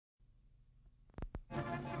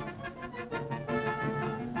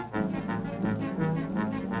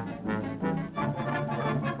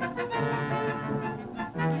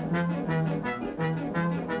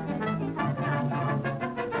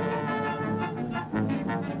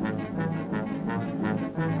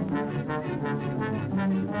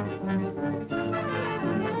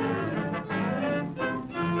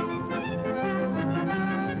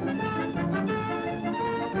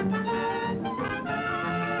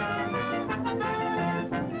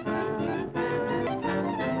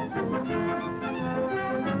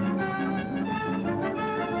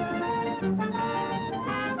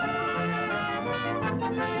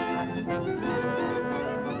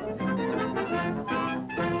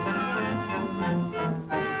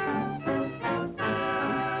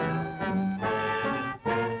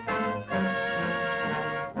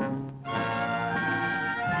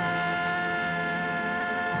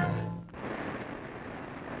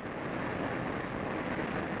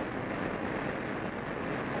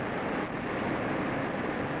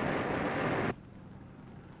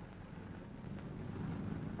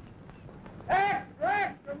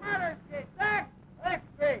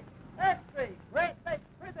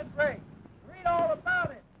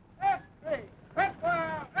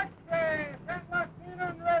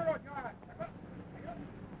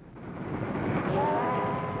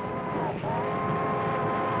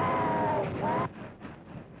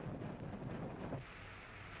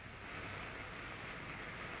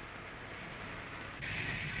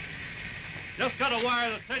Just got a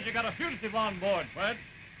wire that says you got a fugitive on board, Fred.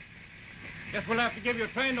 Guess we'll have to give you a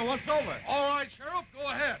train to once over. All right, Sheriff, go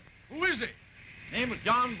ahead. Who is he? Name is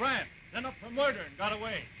John Brant. Sent up for murder and got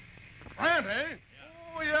away. Brant, eh?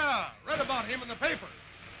 Yeah. Oh, yeah. Read about him in the papers.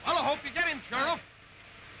 Well, I hope you get him, Sheriff.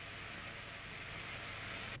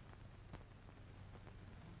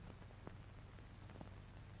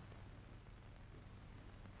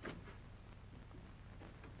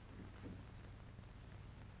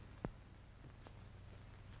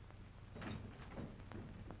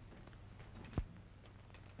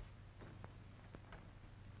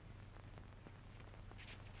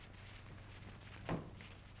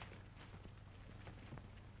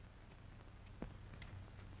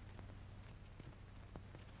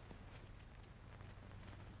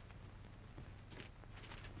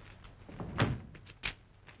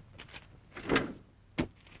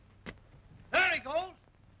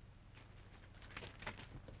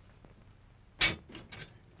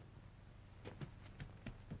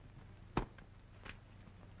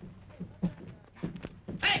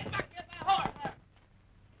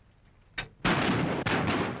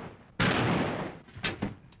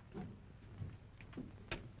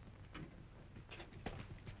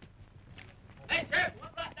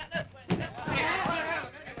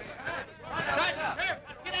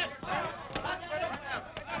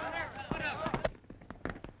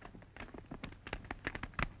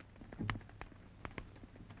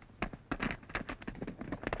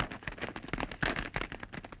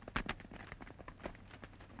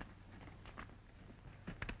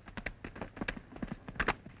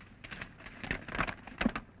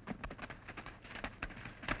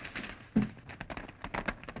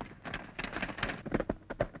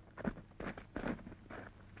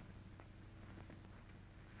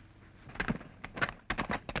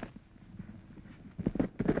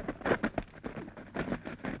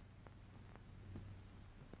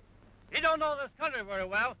 He don't know this country very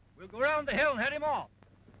well. We'll go around the hill and head him off.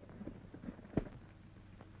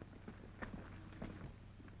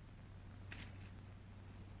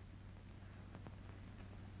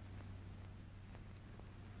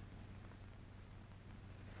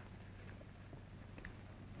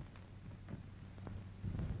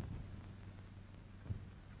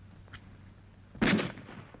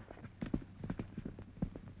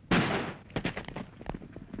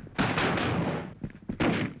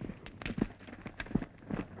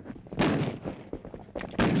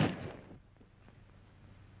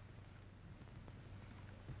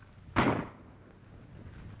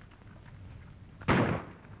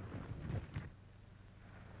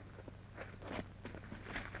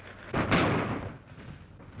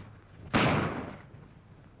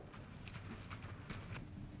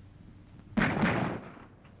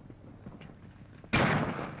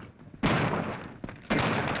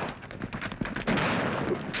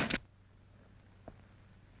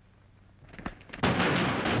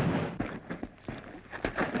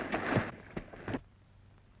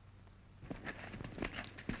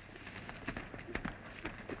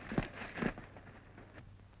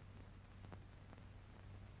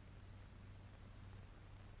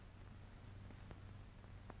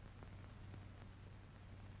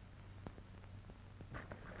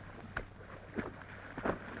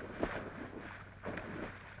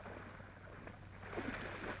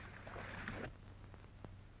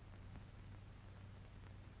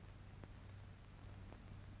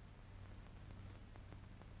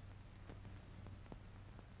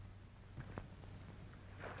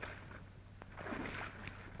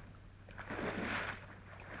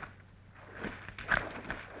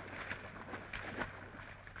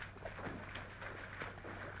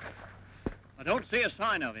 I don't see a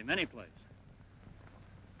sign of him anyplace.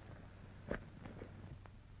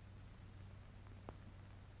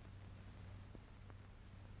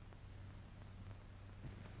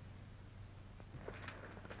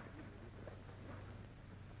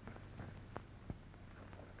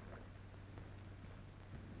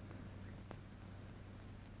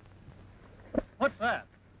 What's that?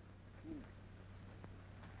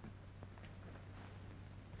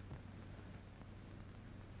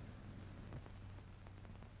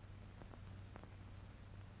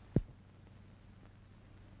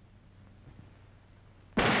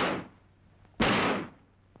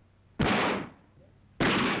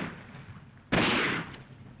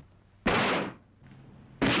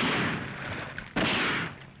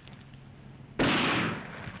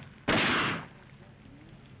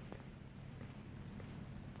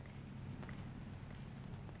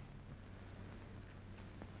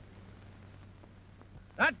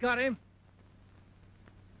 That got him.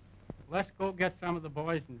 Let's go get some of the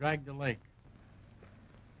boys and drag the lake.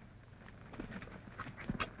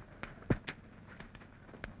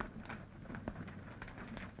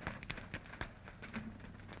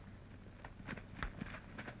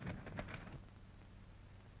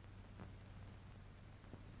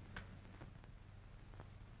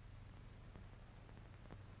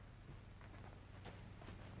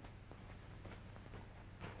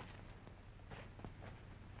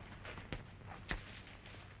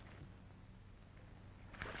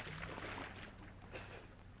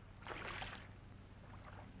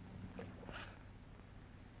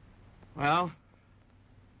 Well,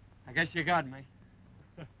 I guess you got me.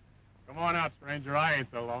 Come on out, stranger. I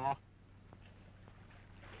ain't the law.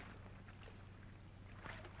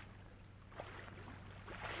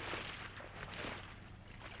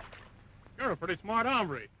 You're a pretty smart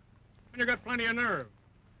hombre, and you got plenty of nerve.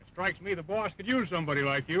 It strikes me the boss could use somebody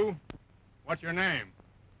like you. What's your name?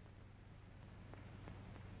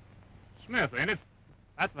 Smith, ain't it?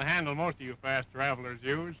 That's the handle most of you fast travelers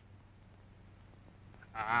use.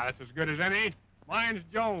 Ah, that's as good as any. Mine's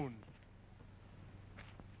Jones.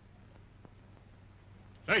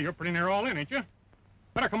 Say, you're pretty near all in, ain't you?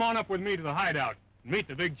 Better come on up with me to the hideout and meet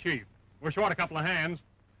the big chief. We're short a couple of hands.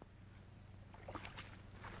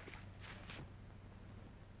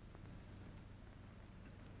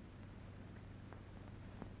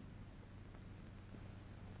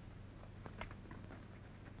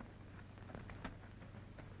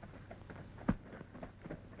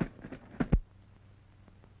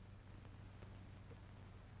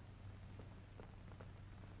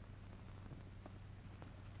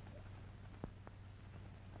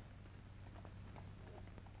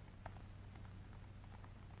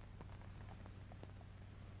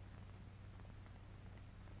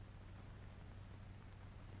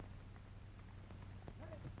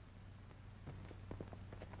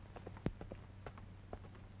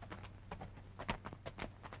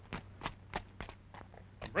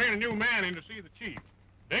 Bringing a new man in to see the chief.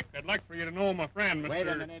 Dick, I'd like for you to know my friend, Mr. Wait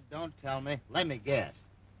a minute, don't tell me. Let me guess.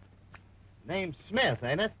 Name's Smith,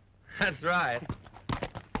 ain't it? That's right.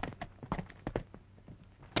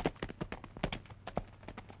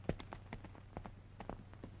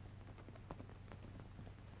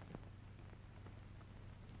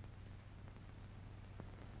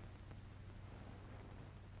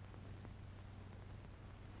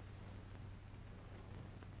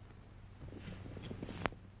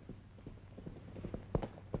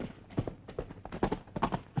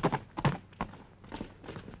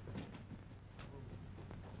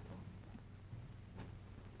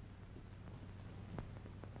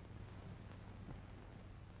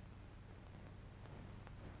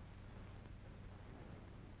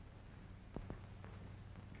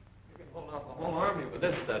 Hold off a whole army with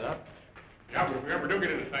this setup. Yeah, but if we ever do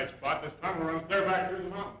get in a tight spot, this tunnel runs clear back through the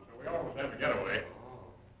mountains, so we always have a getaway.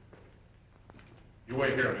 You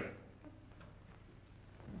wait here a minute.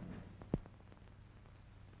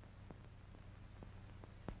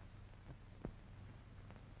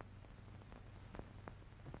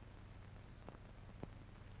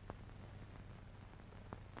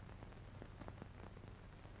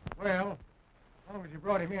 Well, as long as you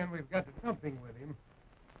brought him in, we've got to something with him.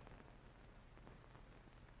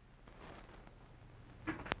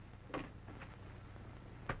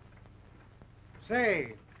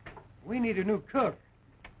 Say, we need a new cook.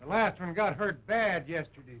 The last one got hurt bad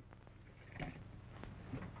yesterday.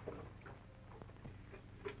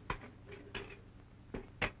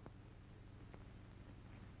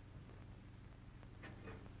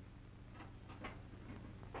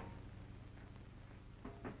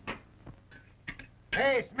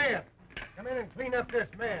 Hey, Smith, come in and clean up this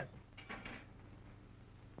mess.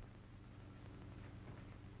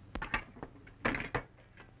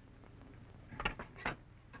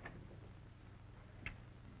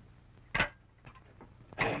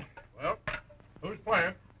 Well, who's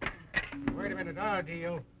playing? Wait a minute, I'll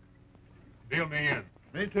deal. Deal me in.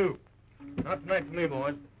 Me too. Not tonight for me,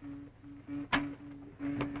 boys.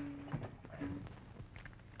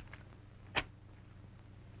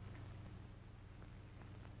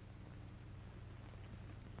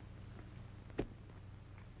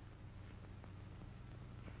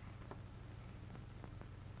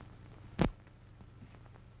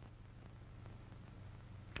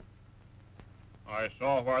 I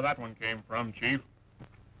saw where that one came from, Chief.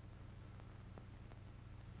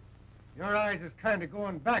 Your eyes is kind of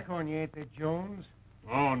going back on you, ain't they, Jones?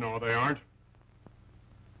 Oh, no, they aren't.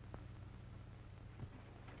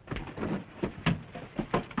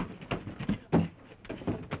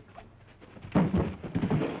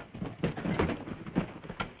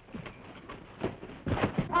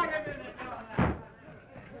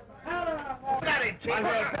 Got it, Chief.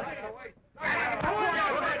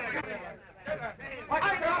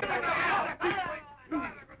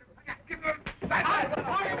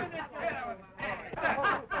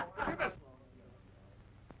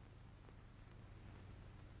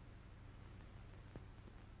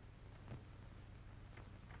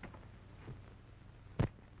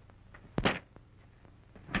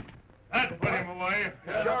 That put him away.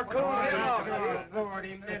 Sure cooled him off. Lord,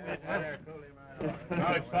 he did it.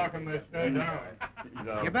 Now it's talking they stay down.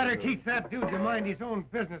 You better teach that dude to mind his own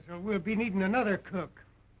business, or we'll be needing another cook.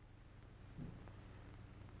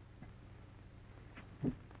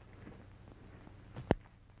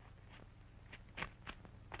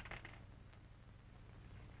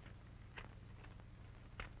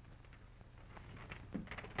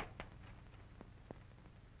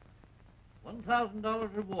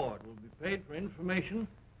 $1,000 reward will be paid for information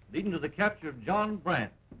leading to the capture of John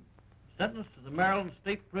Brant, sentenced to the Maryland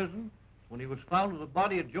State Prison when he was found with the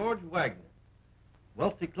body of George Wagner,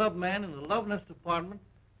 wealthy clubman in the love nest apartment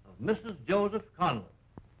of Mrs. Joseph Chandler.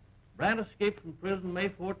 Brant escaped from prison May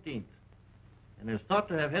 14th and is thought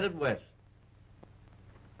to have headed west.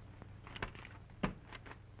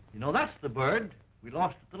 You know, that's the bird we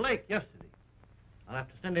lost at the lake yesterday. I'll have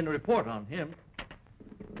to send in a report on him.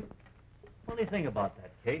 Funny thing about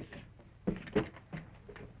that case, the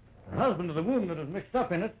husband of the woman that was mixed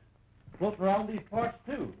up in it floating around these parts,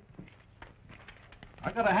 too.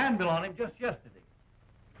 I got a handbill on him just yesterday.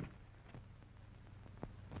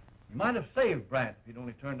 He might have saved Brant if he'd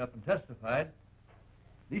only turned up and testified.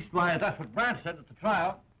 Leastwise, that's what Brant said at the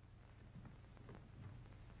trial.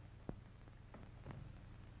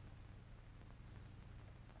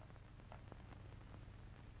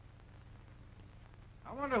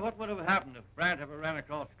 I wonder what would have happened if Brant ever ran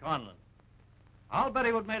across Conlon. I'll bet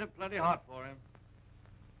he would have made it plenty hot for him.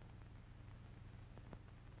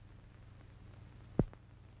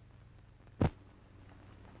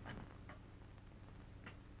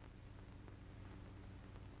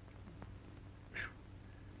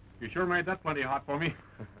 You sure made that plenty hot for me.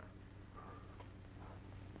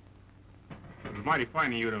 It was mighty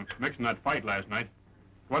fine of you to mix in that fight last night.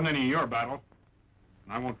 It wasn't any of your battle,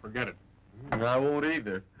 and I won't forget it. I won't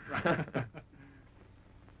either.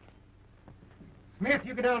 Smith,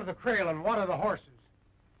 you get down to the trail and water the horses.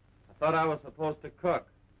 I thought I was supposed to cook.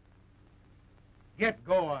 Get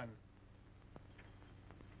going.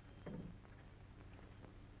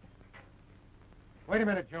 Wait a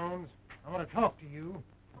minute, Jones. I want to talk to you.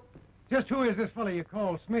 Just who is this fellow you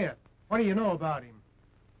call Smith? What do you know about him?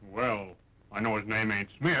 Well, I know his name ain't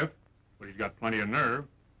Smith, but he's got plenty of nerve,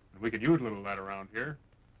 and we could use a little of that around here.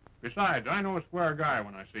 Besides, I know a square guy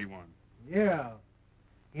when I see one. Yeah.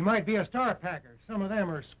 He might be a star packer. Some of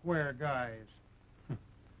them are square guys.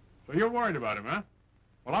 So you're worried about him, huh?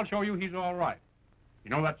 Well, I'll show you he's all right.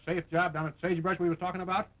 You know that safe job down at Sagebrush we was talking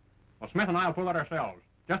about? Well, Smith and I'll pull that ourselves.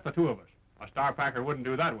 Just the two of us. A star packer wouldn't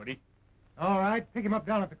do that, would he? All right, pick him up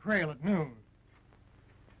down at the trail at noon.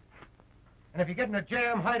 And if you get in a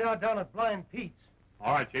jam, hide out down at Blind Pete's.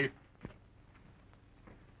 All right, Chief.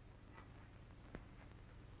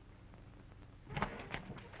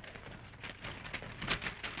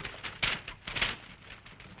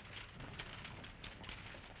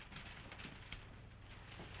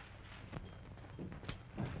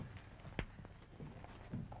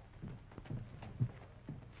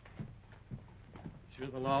 Sure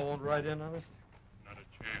the law won't write in on us? Not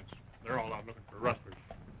a chance. They're all out looking for rustlers.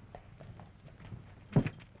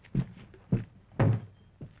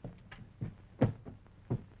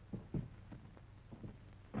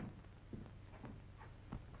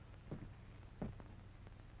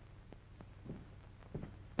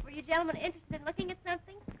 Were you gentlemen interested in looking at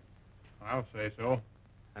something? I'll say so.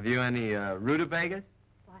 Have you any rutabagas?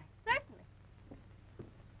 Why, certainly.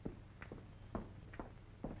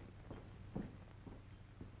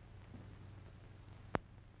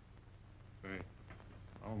 Say,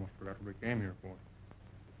 I almost forgot what we came here for.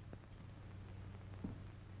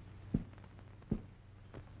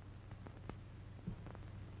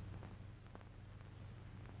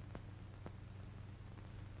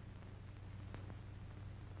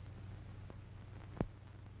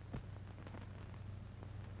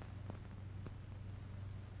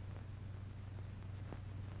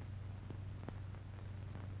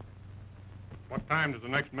 What time does the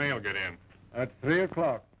next mail get in? At 3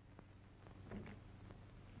 o'clock.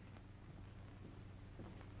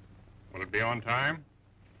 Will it be on time?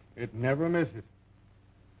 It never misses.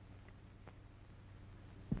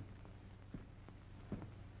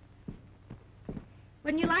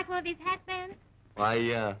 Wouldn't you like one of these hat bands?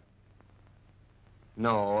 Why,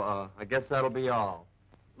 no, I guess that'll be all.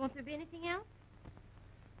 Won't there be anything else?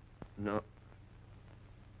 No.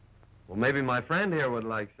 Well, maybe my friend here would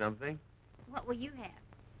like something. What will you have?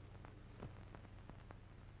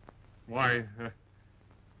 Why,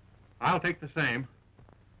 I'll take the same.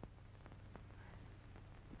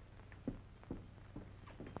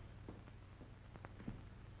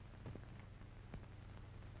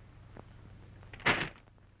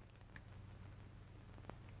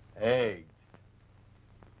 Eggs.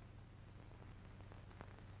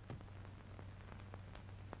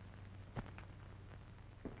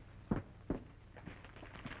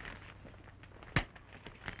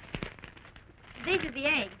 These are the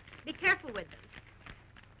eggs. Be careful with them.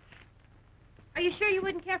 Are you sure you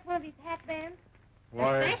wouldn't care for one of these hat bands?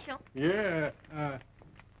 They're special. Yeah,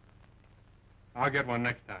 I'll get one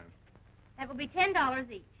next time. That will be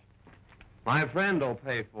 $10 each. My friend will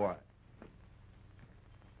pay for it.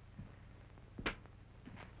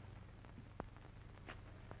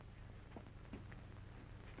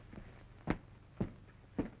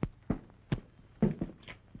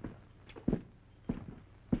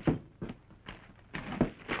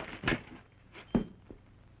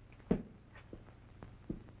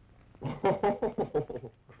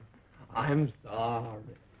 I'm sorry.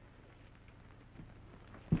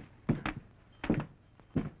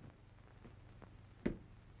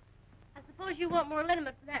 I suppose you want more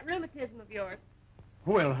liniment for that rheumatism of yours.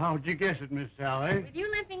 Well, how'd you guess it, Miss Sally? With you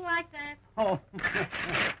limping like that. Oh.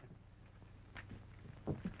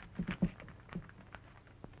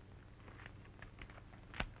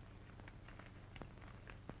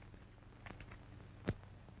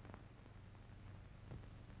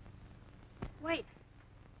 Wait.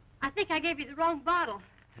 I think I gave you the wrong bottle.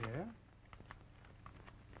 Yeah?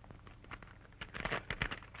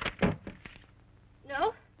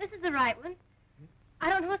 No, this is the right one. I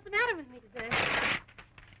don't know what's the matter with me today.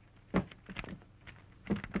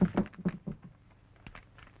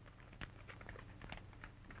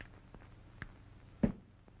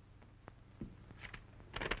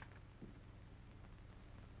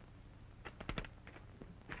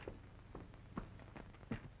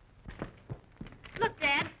 Look,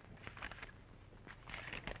 Dad.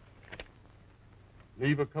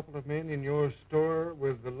 Leave a couple of men in your store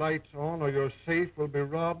with the lights on, or your safe will be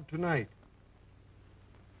robbed tonight.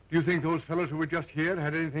 Do you think those fellows who were just here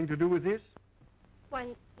had anything to do with this? Why,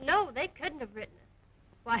 no, they couldn't have written it.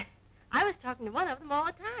 Why, I was talking to one of them all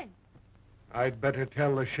the time. I'd better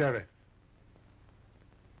tell the sheriff.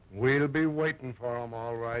 We'll be waiting for 'em,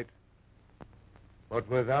 all right. But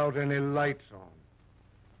without any lights on.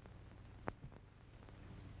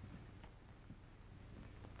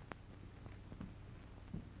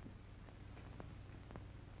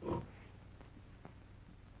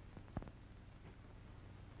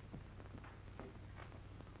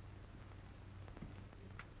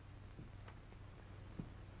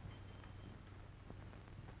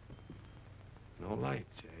 No lights,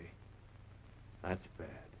 eh? That's bad.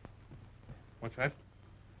 What's that?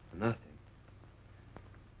 Nothing.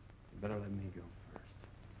 You better let me go first.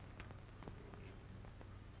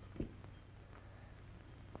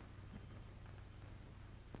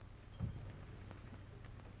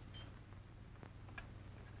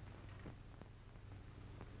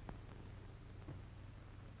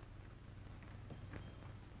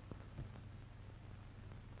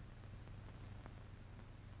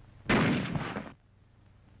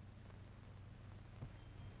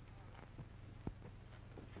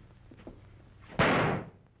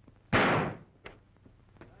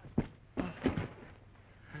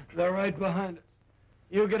 They're right behind us.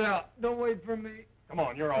 You get out. Don't wait for me. Come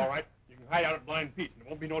on, you're all right. You can hide out at Blind Pete, and it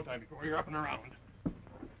won't be no time before you're up and around.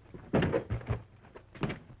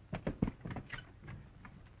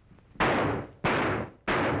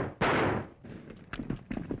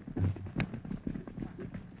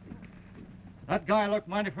 That guy looked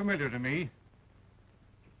mighty familiar to me.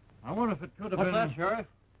 I wonder if it could have What's been... that, Sheriff?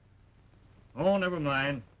 Oh, never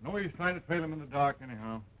mind. No use trying to trail him in the dark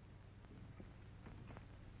anyhow.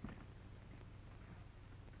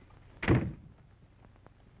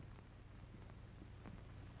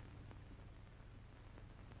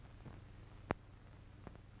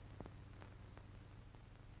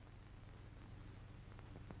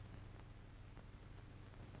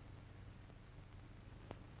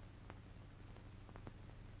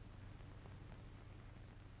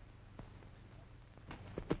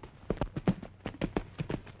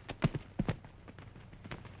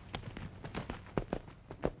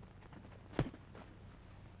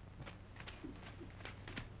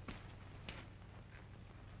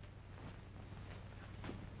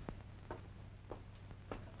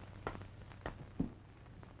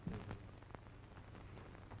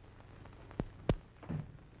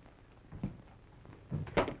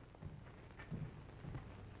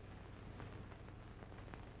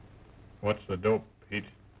 What's the dope, Pete?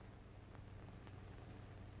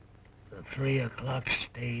 The 3 o'clock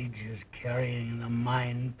stage is carrying the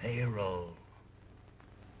mine payroll.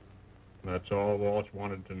 That's all Walsh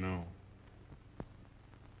wanted to know.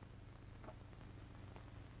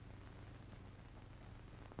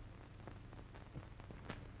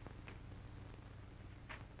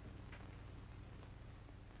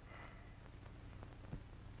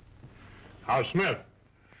 How's Smith?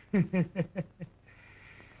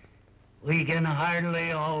 We can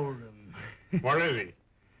hardly hold him. Where is he?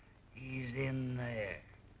 He's in there.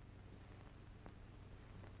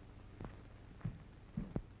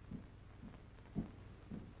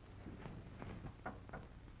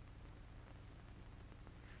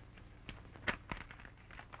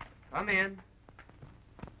 Come in.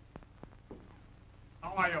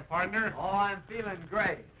 How are you, partner? Oh, I'm feeling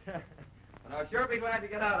great. But I'll sure be glad to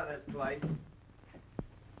get out of this place.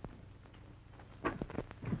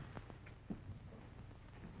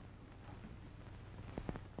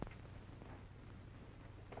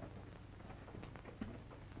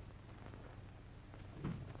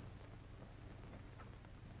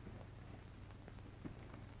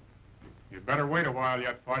 You better wait a while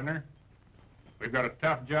yet, partner. We've got a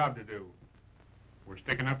tough job to do. We're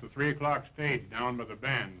sticking up the 3 o'clock stage down by the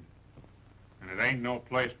bend, and it ain't no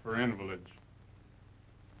place for invalids.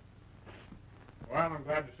 Well, I'm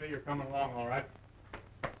glad to see you're coming along all right.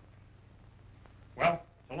 Well,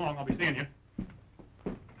 so long. I'll be seeing you.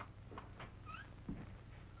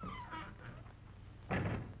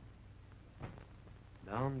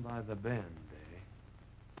 Down by the bend, eh?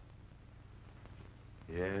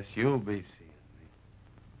 Yes, you'll be seeing me.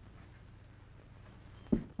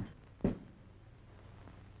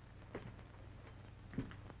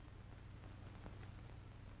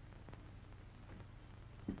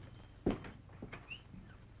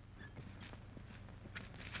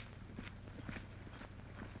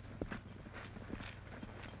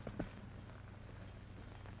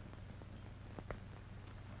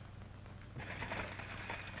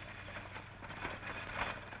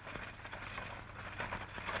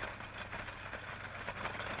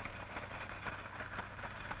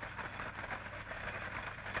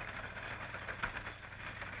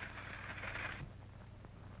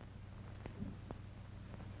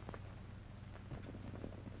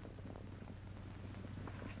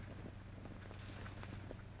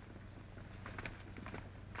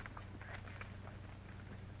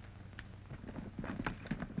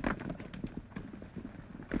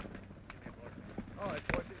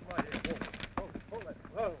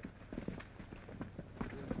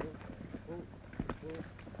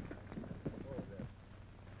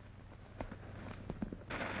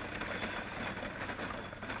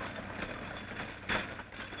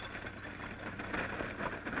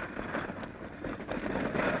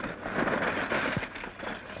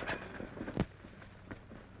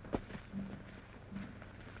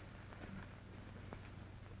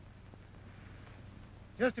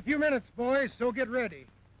 Just a few minutes, boys, so get ready.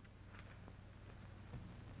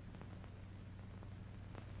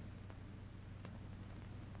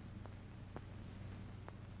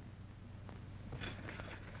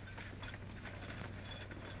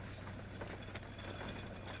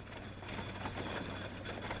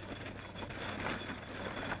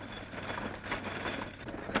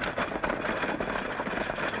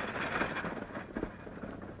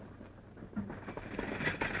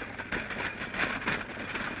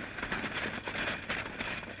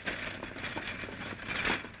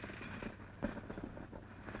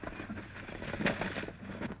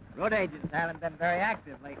 Road agents haven't been very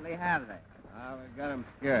active lately, have they? Oh, we got him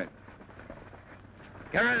scared.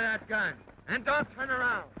 Get rid of that gun, and don't turn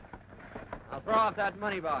around. I'll throw off that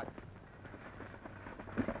money box.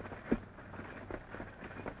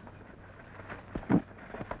 Now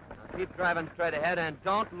keep driving straight ahead and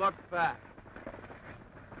don't look back.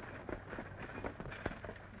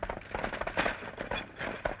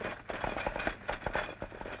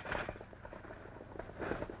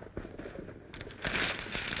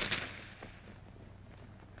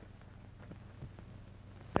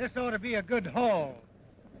 This ought to be a good haul.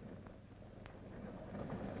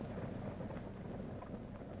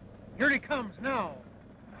 Here he comes now.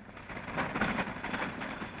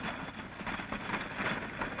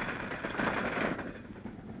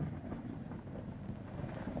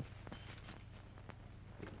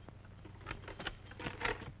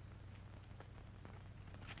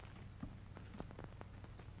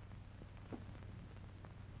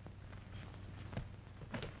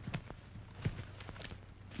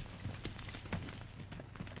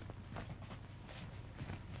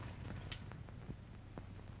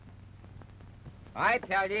 I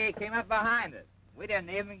tell you, he came up behind us. We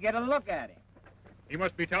didn't even get a look at him. He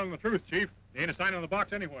must be telling the truth, Chief. There ain't a sign on the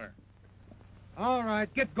box anywhere. All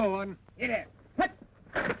right, get going. Get it.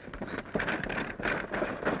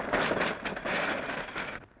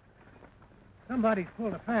 Somebody's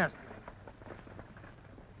pulled a fast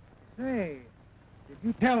one. Say, did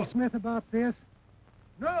you tell Smith about this?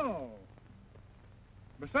 No.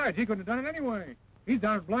 Besides, he couldn't have done it anyway. He's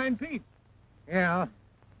down at Blind Pete. Yeah.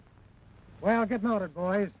 Well, get mounted,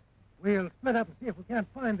 boys. We'll split up and see if we can't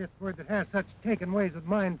find this word that has such taken ways with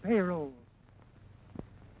mine payrolls.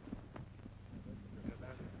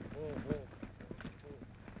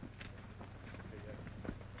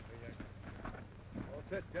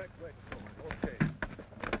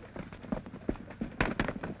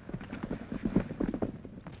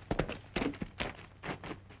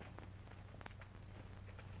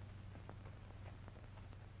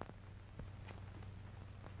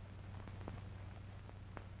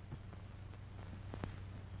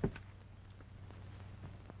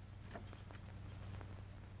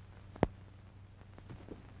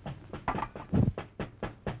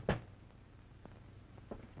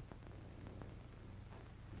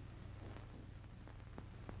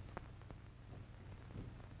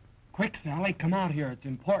 Quick, Sally, come out here. It's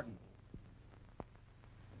important.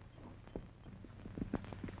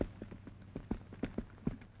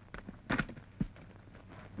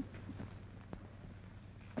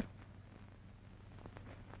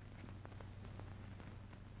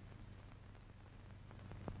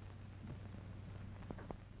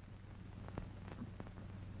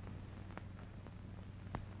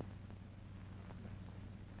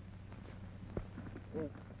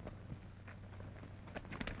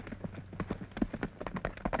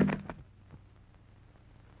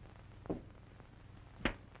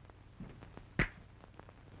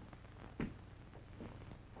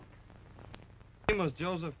 His name was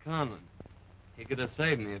Joseph Conlon. He could have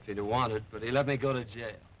saved me if he'd have wanted, but he let me go to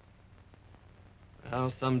jail.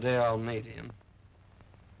 Well, someday I'll meet him.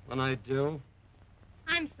 When I do...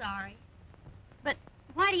 I'm sorry. But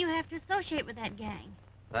why do you have to associate with that gang?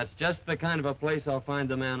 That's just the kind of a place I'll find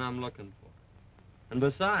the man I'm looking for. And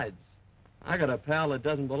besides, I got a pal that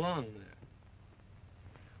doesn't belong there.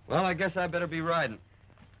 Well, I guess I better be riding.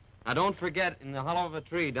 Now, don't forget, in the hollow of a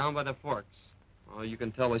tree down by the forks. Oh, you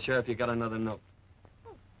can tell the sheriff you got another note.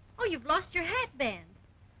 Oh, you've lost your hatband.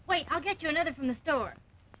 Wait, I'll get you another from the store.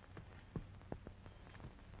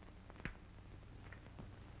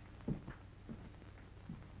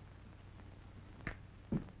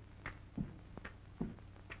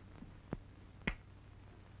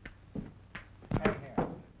 Right here.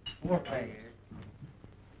 4 players.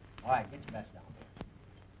 All right, get your best down.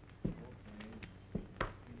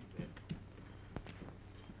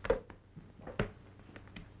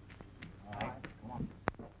 All right, come on.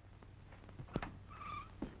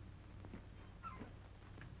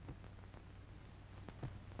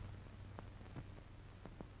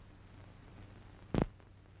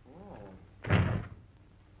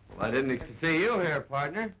 Well, I didn't expect to see you here,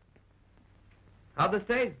 partner. How'd the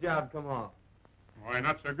stage job come off? Why,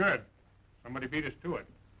 not so good. Somebody beat us to it.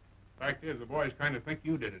 Fact is, the boys kind of think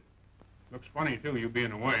you did it. Looks funny, too, you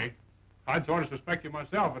being away. I'd sort of suspect you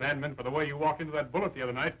myself if it hadn't been for the way you walked into that bullet the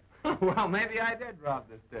other night. Well, maybe I did rob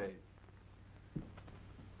the stage.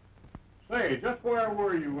 Say, just where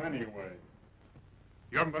were you anyway?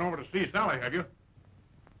 You haven't been over to see Sally, have you?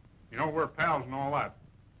 You know, we're pals and all that.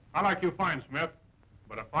 I like you fine, Smith.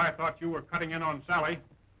 But if I thought you were cutting in on Sally...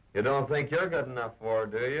 You don't think you're good enough for her,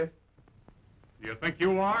 do you? Do you think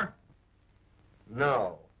you are?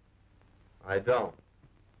 No, I don't.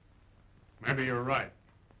 Maybe you're right.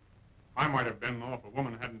 I might have been, though, if a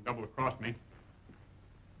woman hadn't double-crossed me.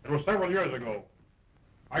 It was several years ago.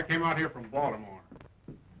 I came out here from Baltimore.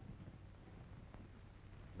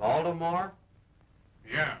 Baltimore?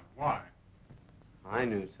 Yeah, why? I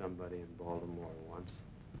knew somebody in Baltimore once.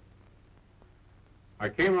 I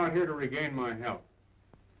came out here to regain my health.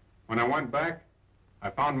 When I went back, I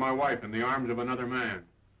found my wife in the arms of another man.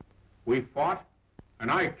 We fought, and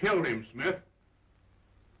I killed him, Smith.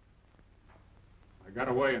 I got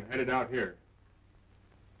away and headed out here.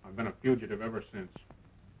 I've been a fugitive ever since.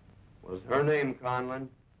 Was her name Conlon?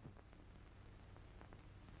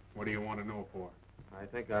 What do you want to know for? I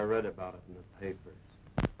think I read about it in the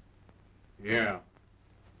papers. Yeah.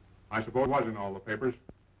 I suppose it was in all the papers.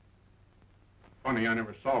 Funny, I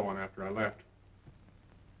never saw one after I left.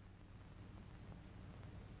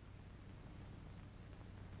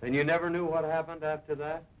 Then you never knew what happened after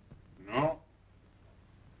that? No.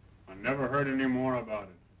 I never heard any more about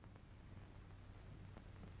it.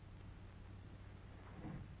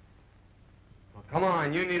 Well, come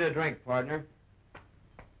on, you need a drink, partner.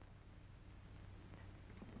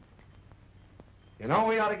 You know,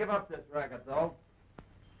 we ought to give up this racket, though.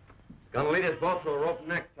 It's gonna lead us both to a rope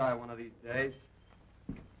necktie one of these days.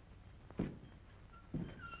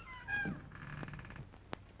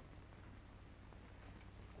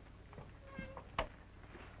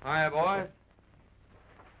 Hiya, boys.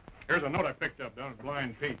 Here's a note I picked up down at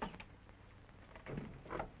Blind Pete's.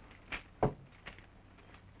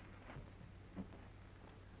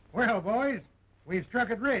 Well, boys, we've struck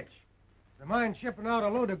it rich. The mine's shipping out a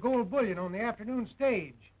load of gold bullion on the afternoon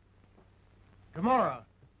stage. Tomorrow.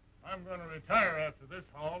 I'm going to retire after this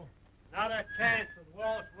haul. Not a chance with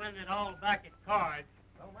Walsh winning it all back at cards.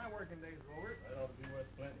 Well, my working day's over. That ought to be worth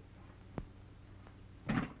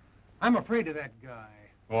plenty. I'm afraid of that guy.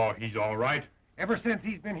 Oh, he's all right. Ever since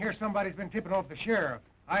he's been here, somebody's been tipping off the sheriff.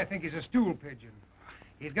 I think he's a stool pigeon.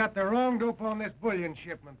 He's got the wrong dope on this bullion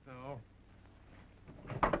shipment, though.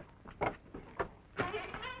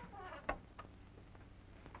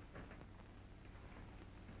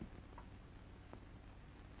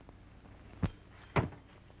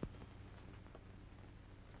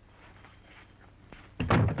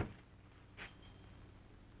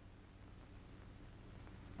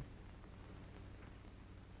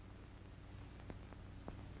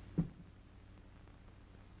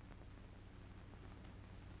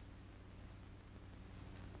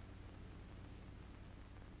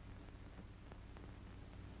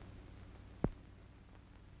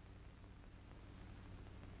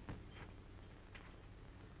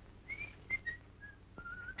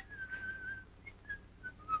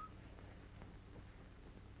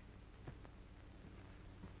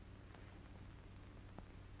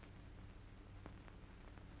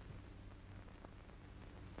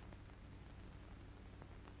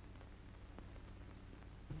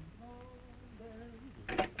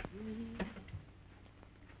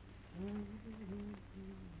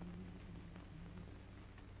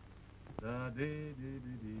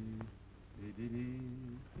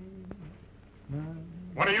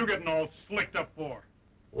 What are you getting all slicked up for?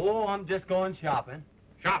 Oh, I'm just going shopping.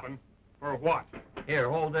 Shopping? For what? Here,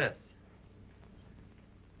 hold this.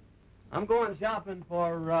 I'm going shopping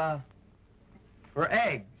for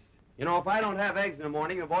eggs. You know, if I don't have eggs in the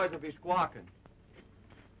morning, the boys will be squawking.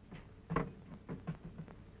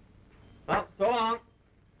 Well, so long.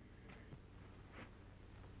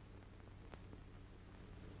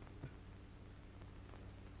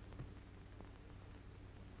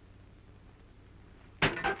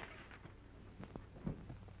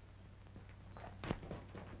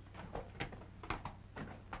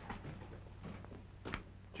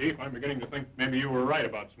 Chief, I'm beginning to think maybe you were right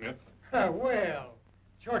about Smith. Well,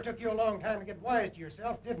 sure took you a long time to get wise to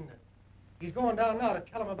yourself, didn't it? He's going down now to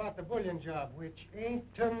tell him about the bullion job, which ain't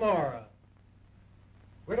tomorrow.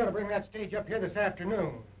 We're going to bring that stage up here this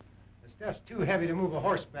afternoon. The stuff's too heavy to move a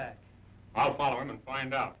horseback. I'll follow him and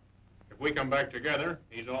find out. If we come back together,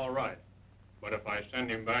 he's all right. But if I send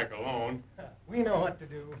him back alone... We know what to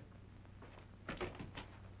do.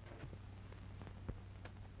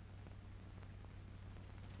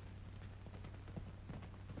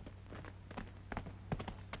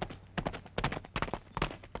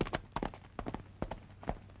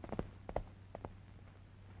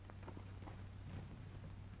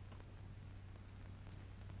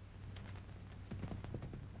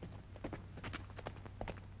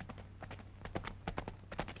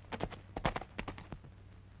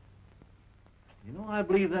 You know, I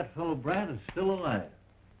believe that fellow Brant is still alive.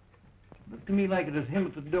 Looked to me like it was him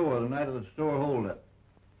at the door the night of the store holdup.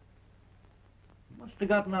 He must have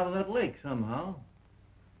gotten out of that lake somehow.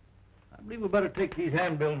 I believe we better take these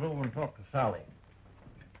handbills over and talk to Sally.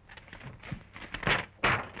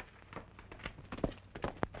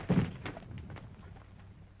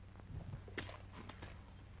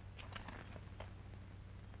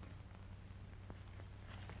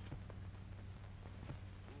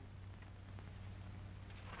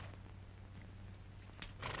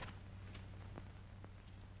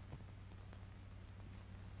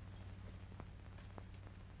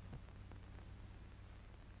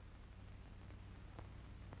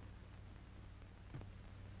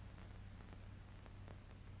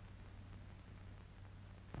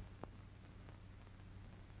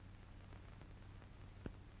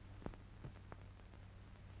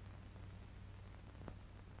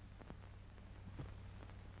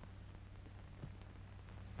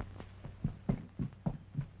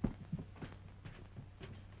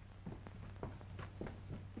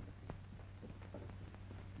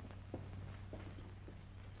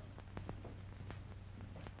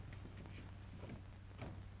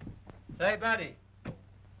 Say, Betty,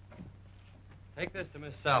 take this to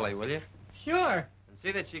Miss Sally, will you? Sure. And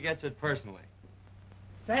see that she gets it personally.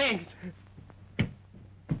 Thanks.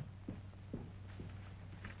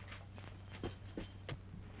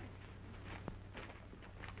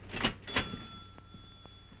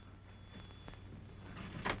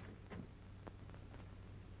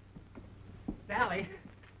 Sally,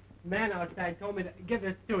 the man outside told me to give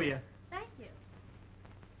this to you. Thank you.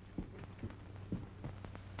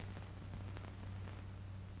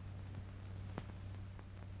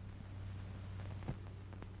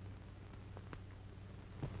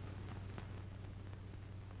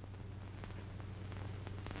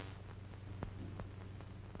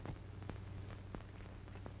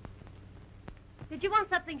 Did you want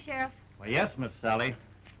something, Sheriff? Well, yes, Miss Sally.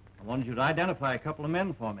 I wanted you to identify a couple of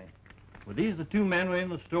men for me. Were these the two men who were in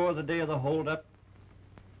the store the day of the holdup?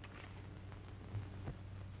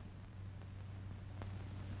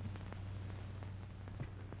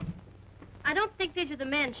 I don't think these are the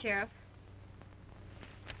men, Sheriff.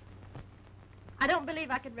 I don't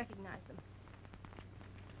believe I could recognize them.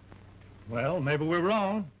 Well, maybe we're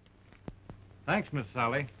wrong. Thanks, Miss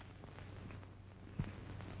Sally.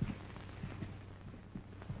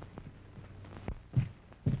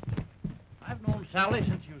 I've known Sally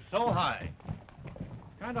since she was so high.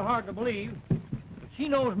 Kind of hard to believe, but she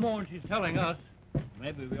knows more than she's telling us.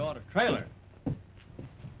 Maybe we ought to trail her.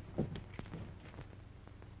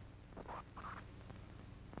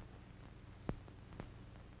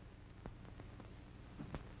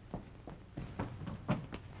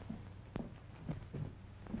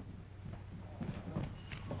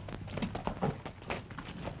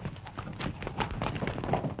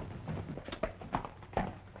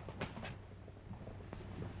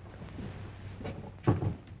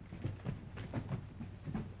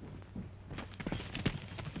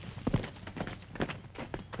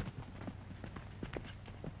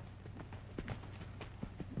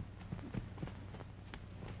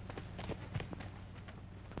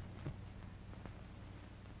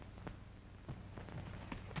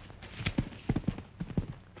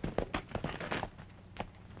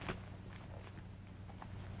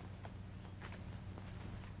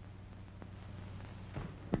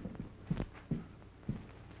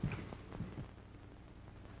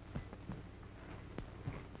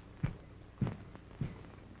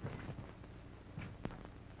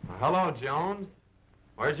 hello, Jones.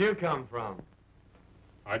 Where'd you come from?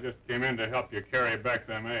 I just came in to help you carry back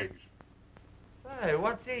them eggs. Hey,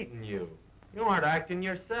 what's eating you? You aren't acting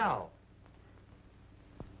yourself.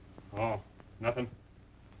 Oh, nothing.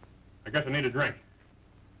 I guess I need a drink.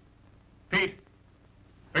 Pete,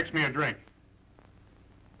 fix me a drink.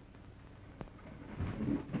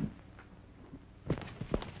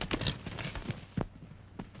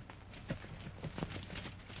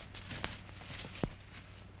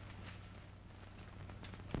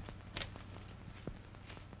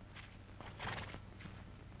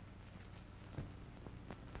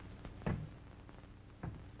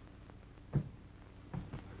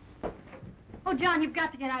 Oh, John, you've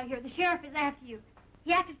got to get out of here. The sheriff is after you.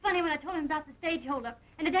 He acted funny when I told him about the stage holdup.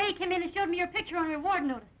 And today he came in and showed me your picture on a reward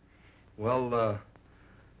notice. Well,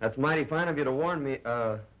 that's mighty fine of you to warn me,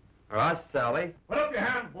 or us, Sally. Put up your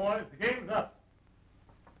hands, boys. The game's up.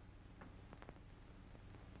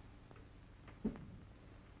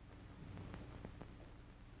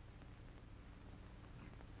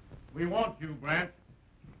 We want you, Brant.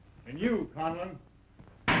 And you, Conlon.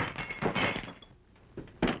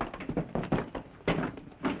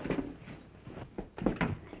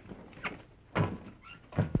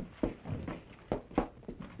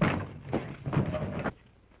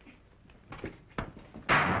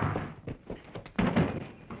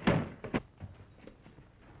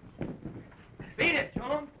 Beat it,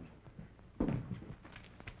 Jones.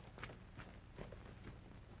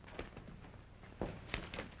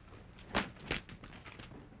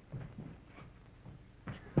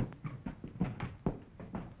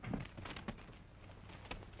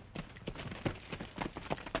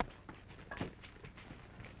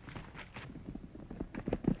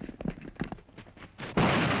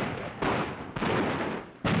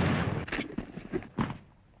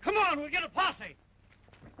 Come on, we'll get a posse.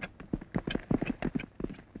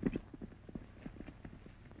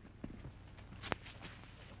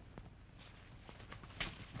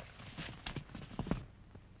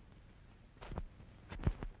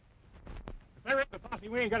 If there is a posse,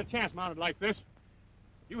 we ain't got a chance mounted like this.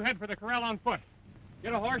 You head for the corral on foot.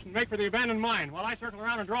 Get a horse and make for the abandoned mine while I circle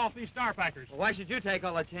around and draw off these star packers. Well, why should you take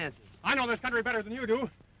all the chances? I know this country better than you do.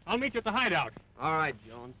 I'll meet you at the hideout. All right,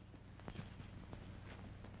 Jones.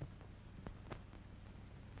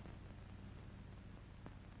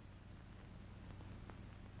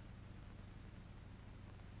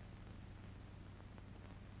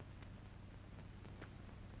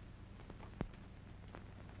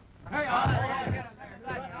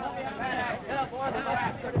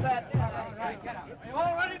 You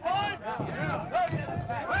all ready, boys?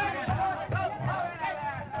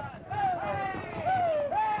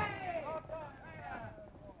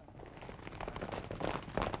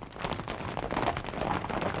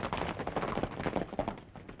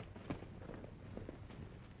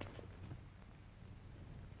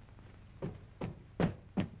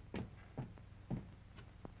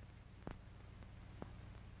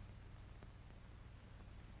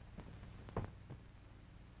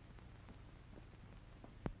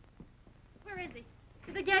 Where is he?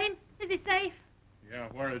 Did they get him? Is he safe? Yeah,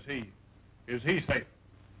 where is he? Is he safe?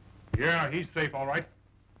 Yeah, he's safe, all right.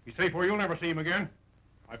 He's safe where you'll never see him again.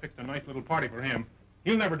 I fixed a nice little party for him.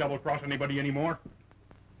 He'll never double-cross anybody anymore.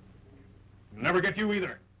 He'll never get you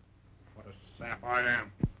either. What a sap I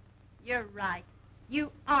am. You're right.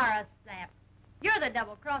 You are a sap. You're the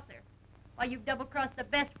double-crosser. Why, you've double-crossed the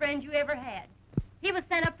best friend you ever had. He was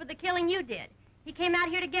sent up for the killing you did. He came out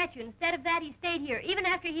here to get you. Instead of that, he stayed here, even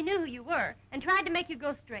after he knew who you were, and tried to make you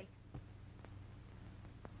go straight.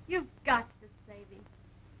 You've got to save him.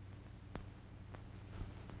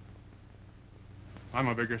 I'm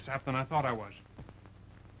a bigger sap than I thought I was.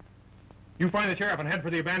 You find the sheriff and head for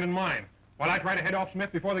the abandoned mine, while I try to head off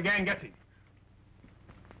Smith before the gang gets him.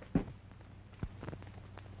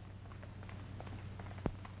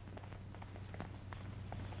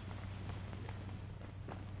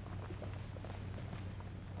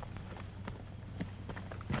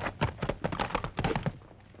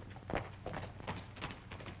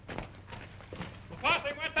 The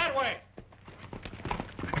posse went that way.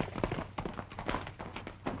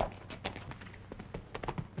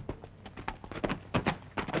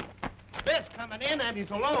 This coming in and he's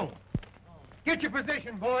alone. Get your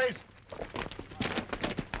position, boys.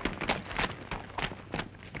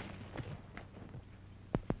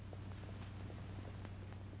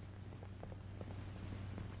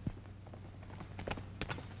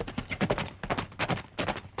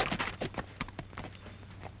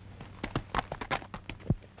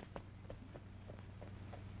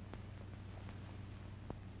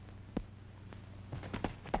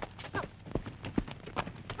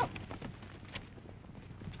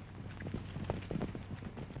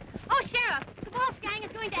 Sheriff, the Wolf gang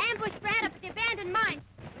is going to ambush Brant up at the abandoned mine.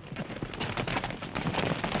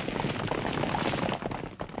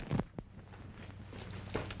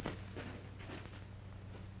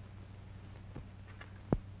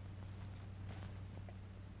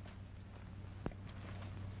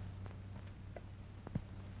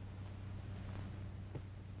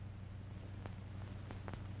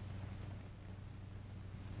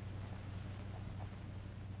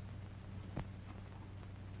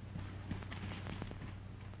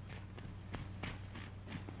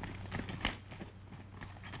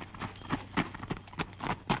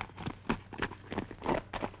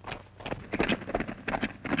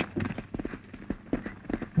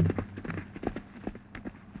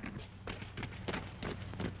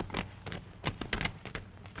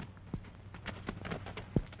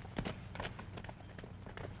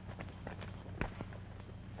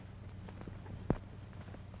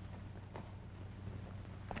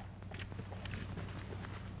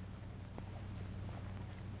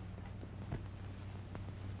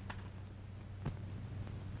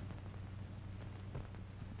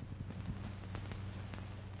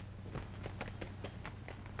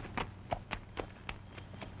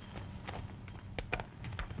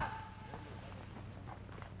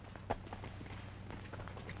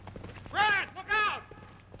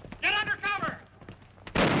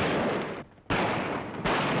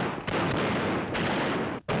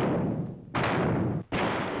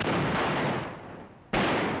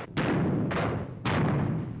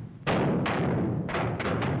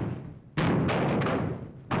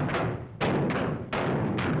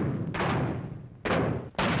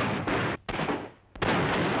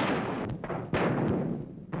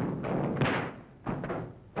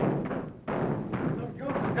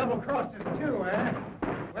 Double-crossed us too, eh?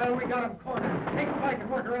 Well, we got him cornered. Take a bike and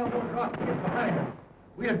work around those rocks to get behind him.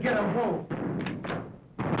 We'll get him home.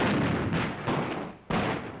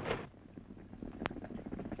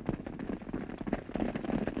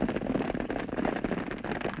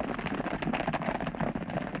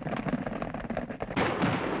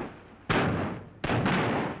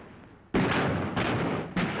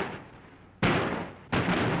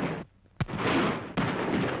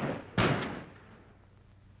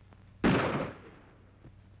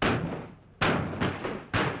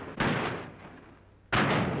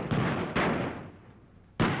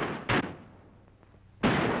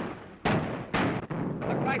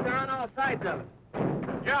 Like they're on all sides of it.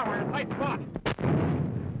 Yeah, we're in a tight spot.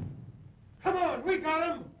 Come on, we got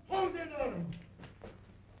him. Close in on him.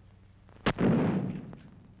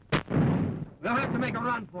 We'll have to make a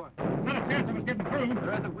run for it. Not a chance of us getting through.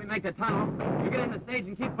 There is if we make the tunnel. You get in the stage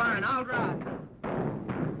and keep firing. I'll drive.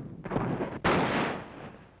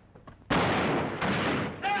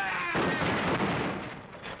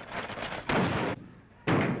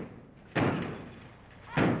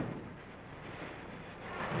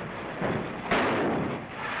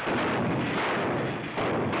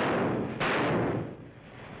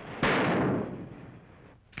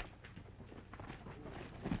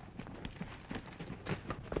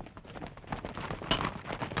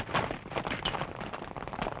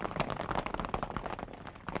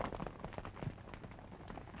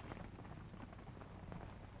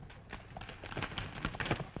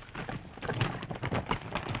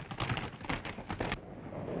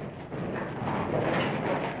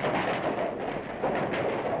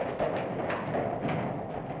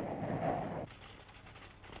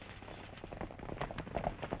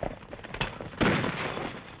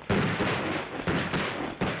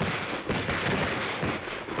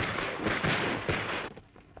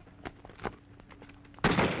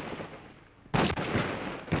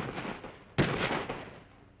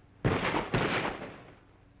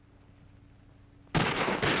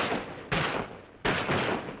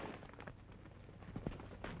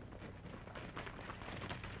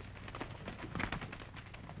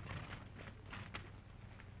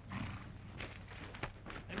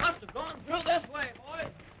 Gone through this way, boys.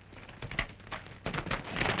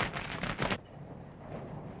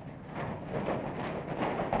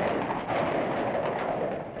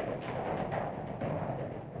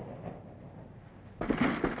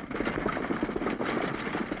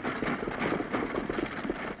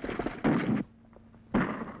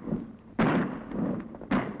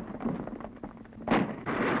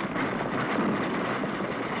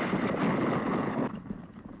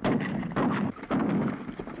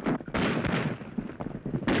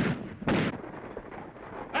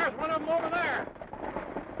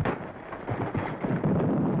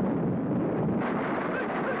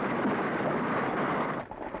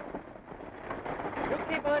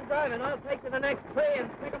 Driving. I'll take to the next tree and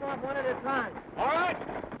pick them off one at a time. All right.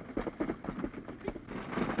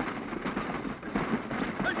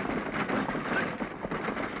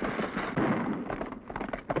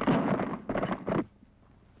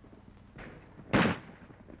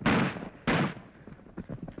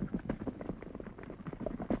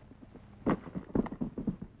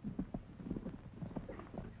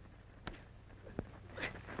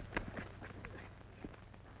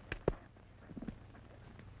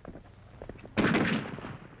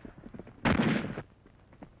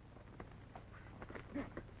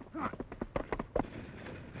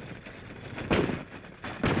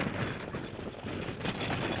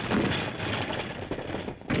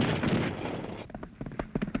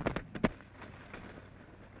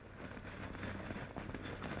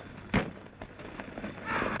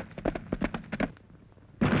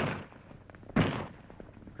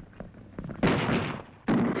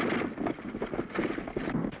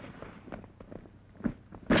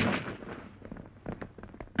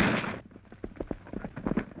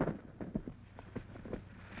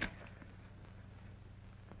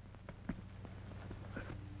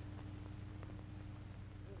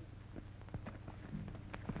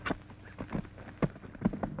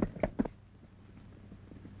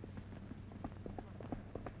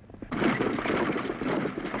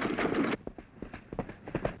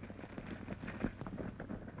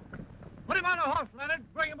 on a horse, Leonard.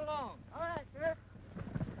 Bring him along. All right, sir.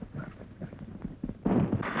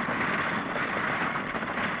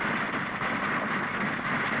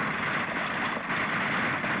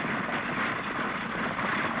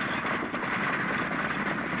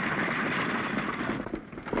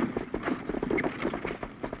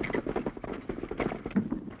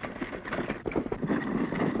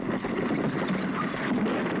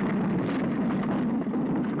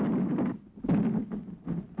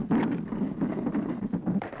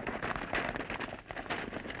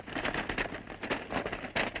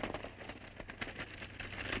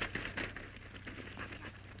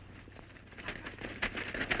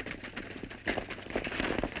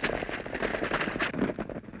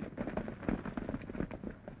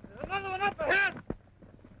 Another one up ahead.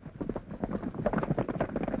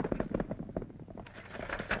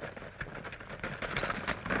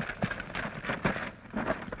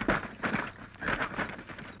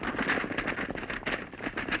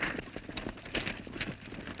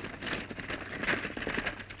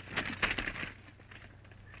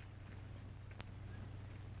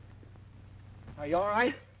 Are you all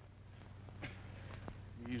right?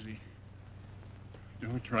 Easy.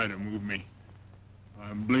 Don't try to move me.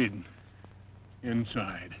 I'm bleeding.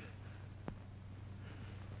 Inside.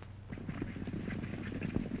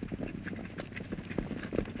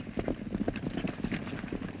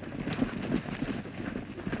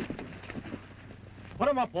 Put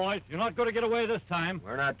him up, boys. You're not going to get away this time.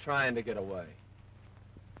 We're not trying to get away.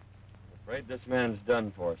 I'm afraid this man's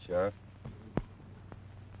done for, Sheriff.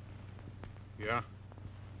 Yeah.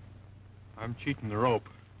 I'm cheating the rope.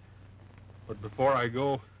 But before I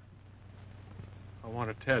go, I want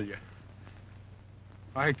to tell you.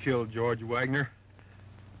 I killed George Wagner.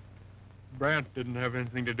 Brant didn't have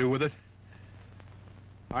anything to do with it.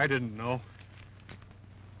 I didn't know.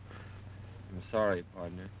 I'm sorry,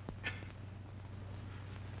 partner.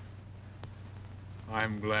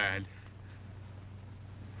 I'm glad.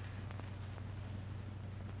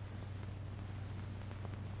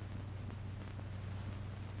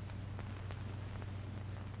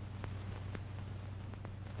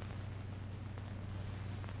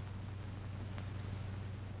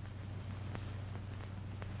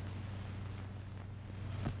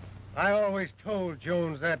 I always told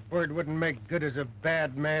Jones that bird wouldn't make good as a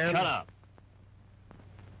bad man. Shut up.